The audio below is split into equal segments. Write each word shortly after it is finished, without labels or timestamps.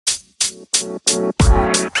Good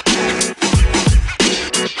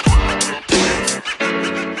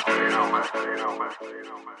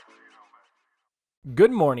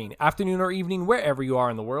morning, afternoon, or evening, wherever you are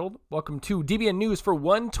in the world. Welcome to DBN News for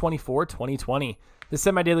 1/24/2020, the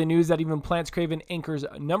semi-daily news that even Plants Craven anchors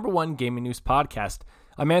 #1 gaming news podcast.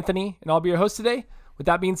 I'm Anthony, and I'll be your host today. With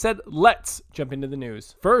that being said, let's jump into the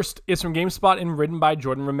news. First is from GameSpot and written by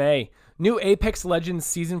Jordan Ramey. New Apex Legends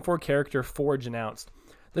Season 4 character Forge announced.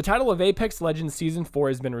 The title of Apex Legends Season 4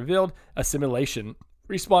 has been revealed, Assimilation.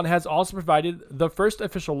 Respawn has also provided the first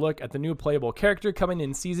official look at the new playable character coming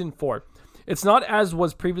in Season 4. It's not, as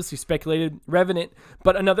was previously speculated, Revenant,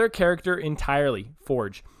 but another character entirely,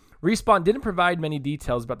 Forge. Respawn didn't provide many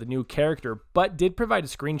details about the new character, but did provide a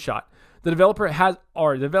screenshot. The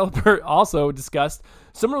developer also discussed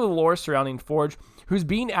some of the lore surrounding Forge, who's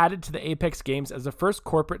being added to the Apex games as the first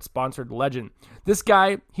corporate-sponsored legend. This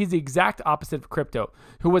guy, he's the exact opposite of Crypto,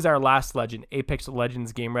 who was our last legend, Apex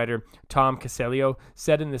Legends game writer Tom Caselio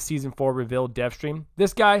said in the Season 4 reveal dev stream.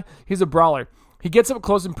 This guy, he's a brawler. He gets up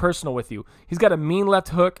close and personal with you. He's got a mean left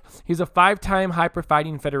hook. He's a 5-time Hyper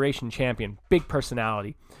Fighting Federation champion. Big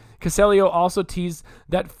personality. Caselio also teased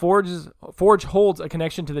that Forge holds a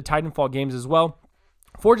connection to the Titanfall games as well.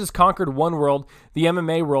 Forge has conquered one world, the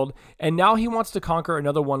MMA world, and now he wants to conquer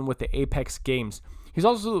another one with the Apex games. He's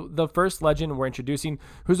also the first legend we're introducing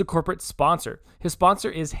who's a corporate sponsor. His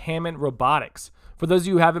sponsor is Hammond Robotics. For those of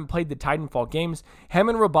you who haven't played the Titanfall games,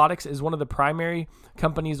 Hammond Robotics is one of the primary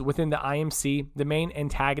companies within the IMC, the main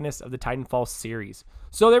antagonist of the Titanfall series.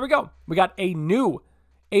 So there we go. We got a new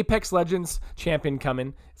Apex Legends champion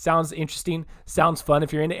coming. Sounds interesting. Sounds fun.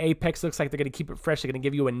 If you're into Apex, looks like they're going to keep it fresh. They're going to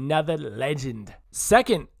give you another legend.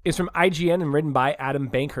 Second is from IGN and written by Adam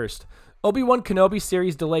Bankhurst. Obi-Wan Kenobi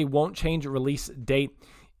series delay won't change release date.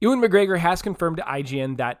 Ewan McGregor has confirmed to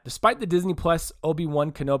IGN that despite the Disney Plus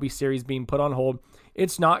Obi-Wan Kenobi series being put on hold,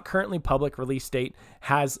 its not currently public release date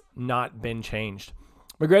has not been changed.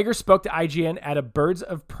 McGregor spoke to IGN at a Birds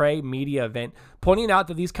of Prey media event, pointing out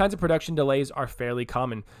that these kinds of production delays are fairly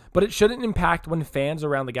common, but it shouldn't impact when fans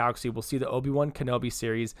around the galaxy will see the Obi-Wan Kenobi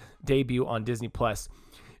series debut on Disney Plus.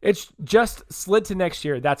 It's just slid to next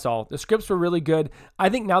year, that's all. The scripts were really good. I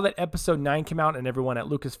think now that Episode 9 came out and everyone at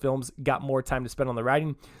Lucasfilms got more time to spend on the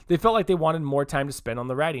writing, they felt like they wanted more time to spend on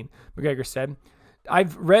the writing, McGregor said.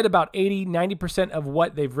 I've read about 80-90% of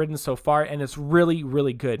what they've written so far, and it's really,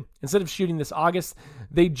 really good. Instead of shooting this August,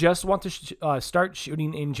 they just want to start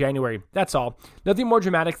shooting in January. That's all. Nothing more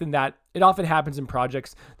dramatic than that. It often happens in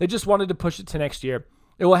projects. They just wanted to push it to next year.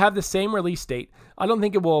 It will have the same release date. I don't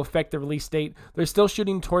think it will affect the release date. They're still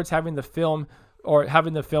shooting towards having the film,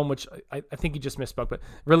 which I think he just misspoke, but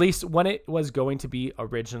release when it was going to be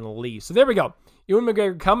originally. So there we go. Ewan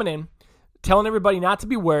McGregor coming in, telling everybody not to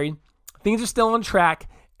be worried. Things are still on track.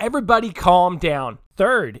 Everybody calm down.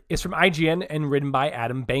 Third is from IGN and written by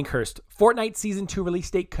Adam Bankhurst. Fortnite Season 2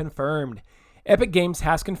 release date confirmed. Epic Games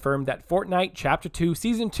has confirmed that Fortnite Chapter 2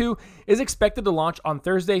 Season 2 is expected to launch on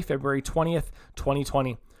Thursday, February 20th,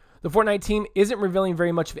 2020. The Fortnite team isn't revealing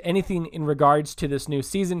very much of anything in regards to this new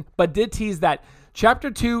season, but did tease that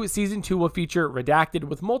Chapter 2 Season 2 will feature Redacted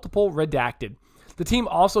with multiple Redacted. The team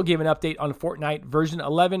also gave an update on Fortnite version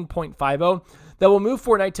 11.50 that will move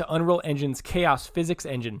Fortnite to Unreal Engine's Chaos Physics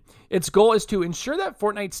engine. Its goal is to ensure that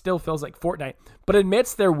Fortnite still feels like Fortnite, but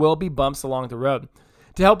admits there will be bumps along the road.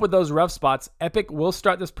 To help with those rough spots, Epic will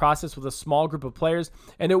start this process with a small group of players,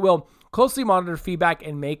 and it will closely monitor feedback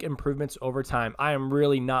and make improvements over time. I am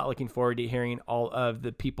really not looking forward to hearing all of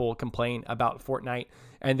the people complain about Fortnite,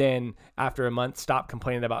 and then after a month, stop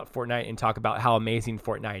complaining about Fortnite and talk about how amazing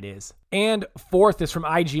Fortnite is. And fourth is from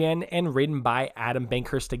IGN and written by Adam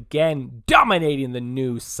Bankhurst again, dominating the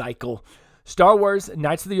news cycle. Star Wars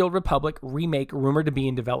Knights of the Old Republic remake rumored to be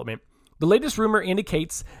in development. The latest rumor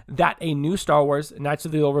indicates that a new Star Wars Knights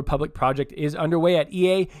of the Old Republic project is underway at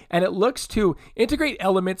EA, and it looks to integrate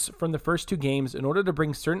elements from the first two games in order to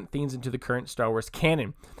bring certain themes into the current Star Wars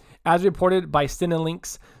canon. As reported by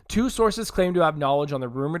Cinelinx, two sources claim to have knowledge on the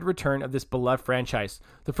rumored return of this beloved franchise.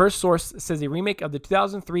 The first source says a remake of the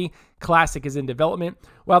 2003 classic is in development,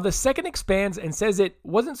 while the second expands and says it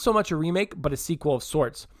wasn't so much a remake, but a sequel of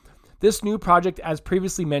sorts. This new project, as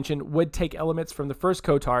previously mentioned, would take elements from the first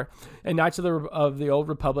KOTOR and Knights of the Old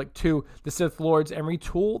Republic to the Sith Lords and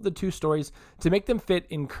retool the two stories to make them fit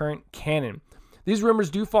in current canon. These rumors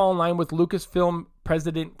do fall in line with Lucasfilm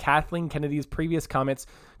President Kathleen Kennedy's previous comments,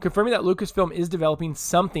 confirming that Lucasfilm is developing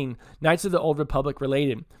something Knights of the Old Republic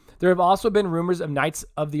related. There have also been rumors of Knights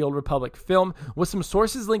of the Old Republic film, with some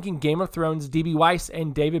sources linking Game of Thrones' D.B. Weiss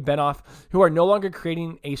and David Benioff, who are no longer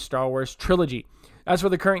creating a Star Wars trilogy. As for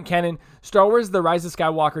the current canon, Star Wars The Rise of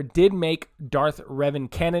Skywalker did make Darth Revan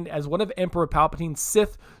canon, as one of Emperor Palpatine's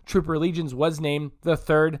Sith Trooper legions was named the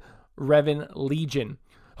 3rd Revan Legion.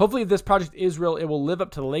 Hopefully, if this project is real, it will live up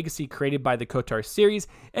to the legacy created by the KOTOR series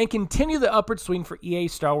and continue the upward swing for EA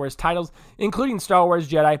Star Wars titles, including Star Wars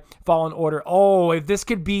Jedi Fallen Order. Oh, if this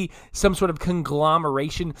could be some sort of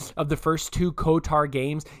conglomeration of the first 2 KOTOR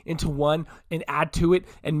games into one and add to it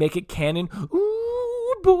and make it canon.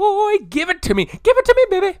 Ooh, boy, give it to me. Give it to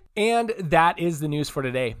me, baby. And that is the news for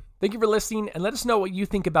today. Thank you for listening, and let us know what you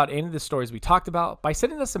think about any of the stories we talked about by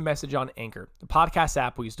sending us a message on Anchor, the podcast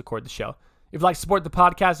app we use to record the show. If you'd like to support the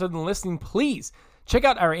podcast other than listening, please check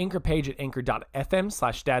out our Anchor page at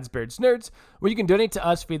anchor.fm/dadsbeardsnerds, where you can donate to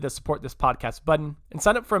us via the support this podcast button and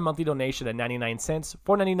sign up for a monthly donation at 99 cents,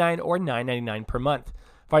 $4.99, or $9.99 per month.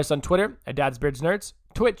 Find us on Twitter at dadsbeardsnerds,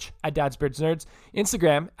 Twitch at dadsbeardsnerds,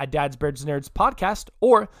 Instagram at dadsbeardsnerdspodcast,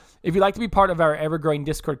 or if you'd like to be part of our ever-growing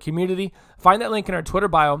Discord community, find that link in our Twitter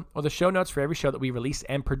bio or the show notes for every show that we release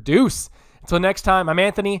and produce. Until next time, I'm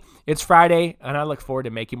Anthony. It's Friday, and I look forward to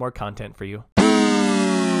making more content for you.